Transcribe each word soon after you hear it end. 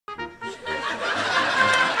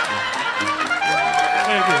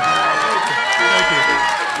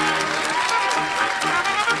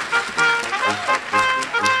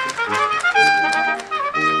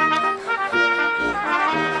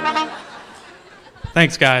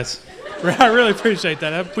Thanks, guys. I really appreciate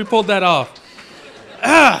that. We pulled that off.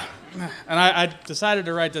 And I decided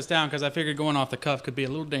to write this down because I figured going off the cuff could be a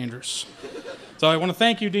little dangerous. So I want to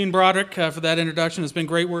thank you, Dean Broderick, for that introduction. It's been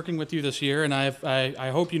great working with you this year, and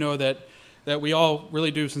I hope you know that we all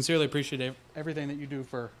really do sincerely appreciate everything that you do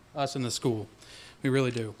for us in the school. We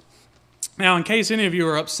really do. Now, in case any of you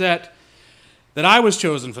are upset that I was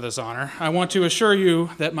chosen for this honor, I want to assure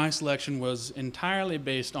you that my selection was entirely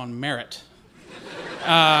based on merit.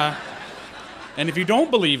 And if you don't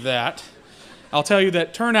believe that, I'll tell you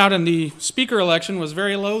that turnout in the speaker election was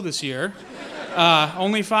very low this year.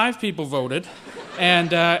 Only 5 people voted,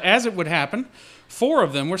 and as it would happen, 4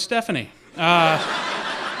 of them were Stephanie. I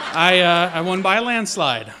won by a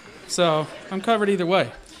landslide, so I'm covered either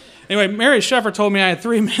way. Anyway, Mary Sheffer told me I had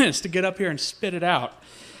 3 minutes to get up here and spit it out,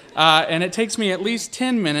 and it takes me at least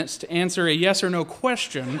 10 minutes to answer a yes or no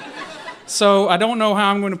question. So I don't know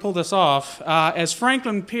how I'm going to pull this off. As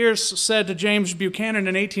Franklin Pierce said to James Buchanan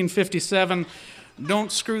in 1857,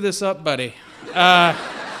 "Don't screw this up, buddy."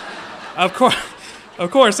 Of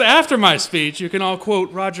course, after my speech, you can all quote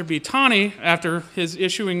Roger B. Taney after his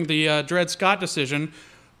issuing the Dred Scott decision,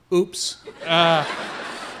 "Oops."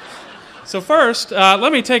 So first,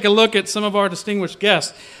 let me take a look at some of our distinguished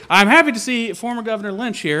guests. I'm happy to see former Governor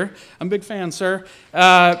Lynch here. I'm a big fan, sir.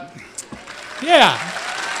 Yeah.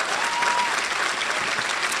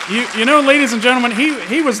 You know, ladies and gentlemen,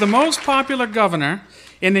 he was the most popular governor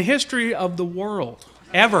in the history of the world,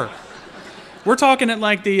 ever. We're talking at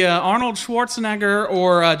like the Arnold Schwarzenegger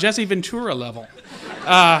or Jesse Ventura level.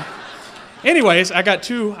 Anyways, I got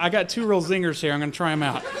two real zingers here. I'm going to try them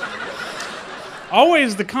out.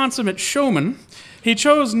 Always the consummate showman, he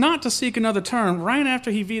chose not to seek another term right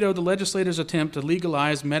after he vetoed the legislator's attempt to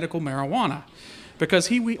legalize medical marijuana because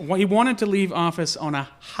he wanted to leave office on a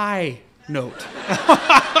high note.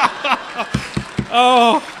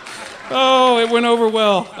 Oh, it went over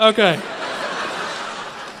well. Okay.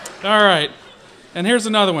 All right. And here's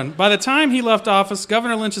another one. By the time he left office,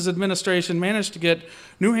 Governor Lynch's administration managed to get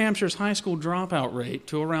New Hampshire's high school dropout rate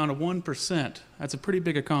to around 1%. That's a pretty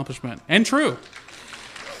big accomplishment. And true.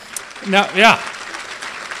 Now, yeah.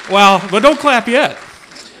 Well, but don't clap yet.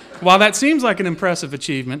 While that seems like an impressive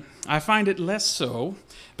achievement, I find it less so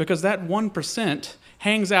because that 1%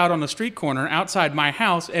 hangs out on the street corner outside my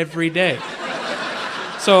house every day.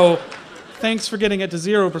 So thanks for getting it to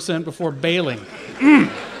 0% before bailing.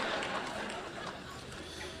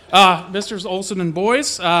 Mr. Olson and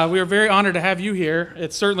boys, we are very honored to have you here.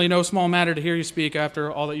 It's certainly no small matter to hear you speak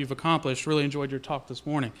after all that you've accomplished. Really enjoyed your talk this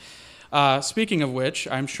morning. Speaking of which,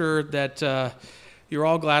 I'm sure that you're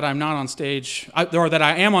all glad I'm not on stage, or that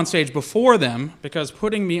I am on stage before them, because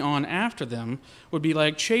putting me on after them would be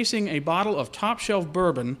like chasing a bottle of top-shelf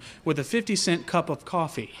bourbon with a 50-cent cup of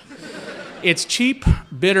coffee. It's cheap,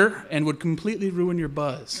 bitter, and would completely ruin your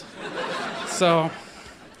buzz. So,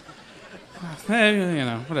 you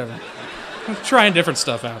know, whatever. I'm trying different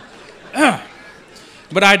stuff out.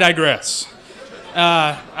 But I digress.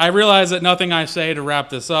 I realize that nothing I say to wrap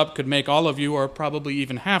this up could make all of you, or probably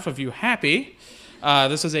even half of you, happy.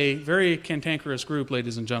 This is a very cantankerous group,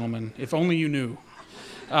 ladies and gentlemen, if only you knew.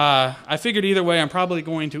 I figured either way I'm probably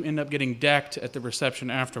going to end up getting decked at the reception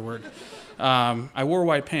afterward. I wore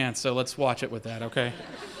white pants, so let's watch it with that, okay?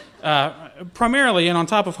 Primarily, and on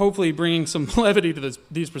top of hopefully bringing some levity to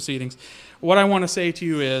these proceedings, what I want to say to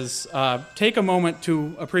you is take a moment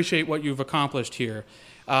to appreciate what you've accomplished here.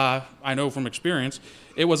 I know from experience,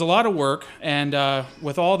 it was a lot of work, and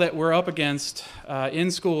with all that we're up against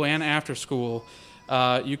in school and after school,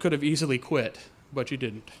 you could have easily quit, but you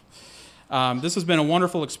didn't. This has been a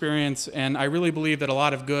wonderful experience, and I really believe that a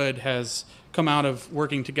lot of good has come out of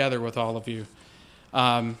working together with all of you.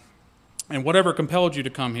 And whatever compelled you to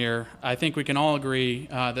come here, I think we can all agree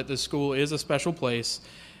that this school is a special place,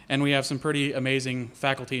 and we have some pretty amazing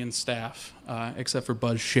faculty and staff, except for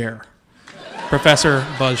Buzz Scher. Professor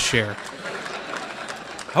Buzz Scher.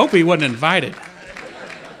 I hope he wasn't invited.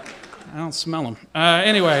 I don't smell him.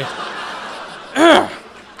 Anyway,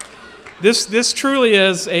 this truly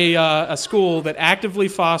is a school that actively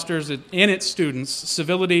fosters in its students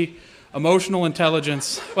civility, emotional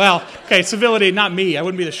intelligence. Well, okay, civility, not me. I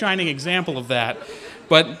wouldn't be the shining example of that.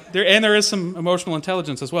 But there is some emotional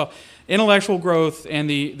intelligence as well. Intellectual growth and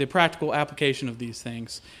the practical application of these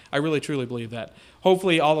things. I really, truly believe that.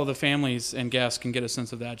 Hopefully all of the families and guests can get a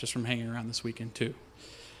sense of that just from hanging around this weekend too.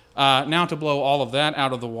 Now to blow all of that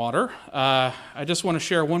out of the water, I just want to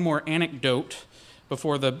share one more anecdote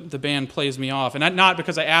before the band plays me off. And not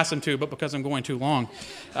because I asked them to, but because I'm going too long.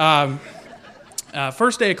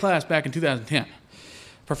 First day of class back in 2010.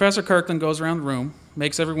 Professor Kirkland goes around the room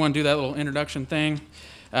makes everyone do that little introduction thing.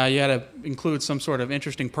 You had to include some sort of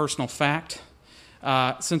interesting personal fact.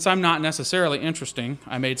 Since I'm not necessarily interesting,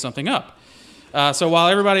 I made something up. So while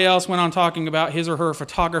everybody else went on talking about his or her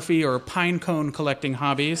photography or pine cone collecting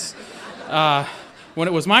hobbies, when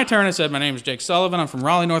it was my turn, I said, my name is Jake Sullivan. I'm from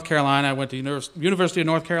Raleigh, North Carolina. I went to University of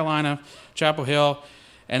North Carolina, Chapel Hill.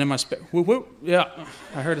 And in my yeah,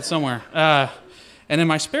 I heard it somewhere. And in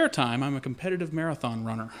my spare time, I'm a competitive marathon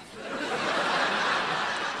runner.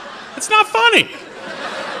 It's not funny.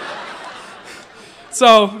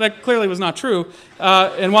 So that clearly was not true.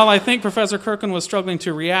 And while I think Professor Kirkland was struggling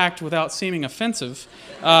to react without seeming offensive,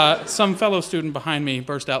 some fellow student behind me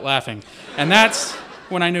burst out laughing. And that's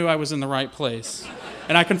when I knew I was in the right place.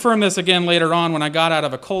 And I confirmed this again later on when I got out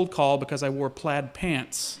of a cold call because I wore plaid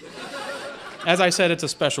pants. As I said, it's a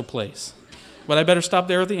special place. But I better stop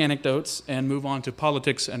there with the anecdotes and move on to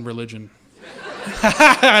politics and religion.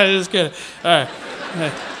 Just kidding. All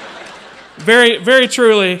right. Very, very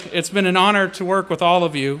truly, it's been an honor to work with all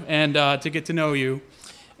of you and to get to know you.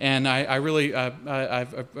 And I really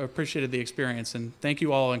I've appreciated the experience. And thank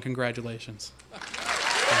you all and congratulations.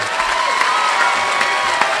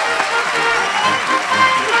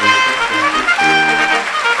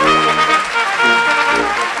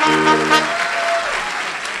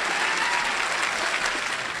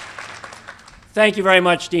 Thank you very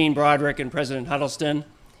much, Dean Broderick and President Huddleston,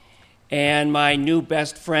 and my new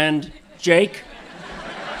best friend, Jake.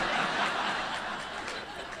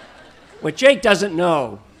 What Jake doesn't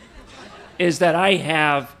know is that I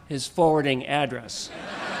have his forwarding address.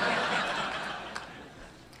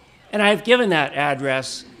 And I've given that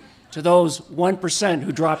address to those 1%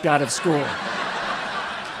 who dropped out of school.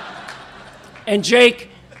 And Jake,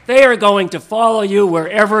 they are going to follow you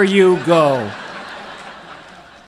wherever you go.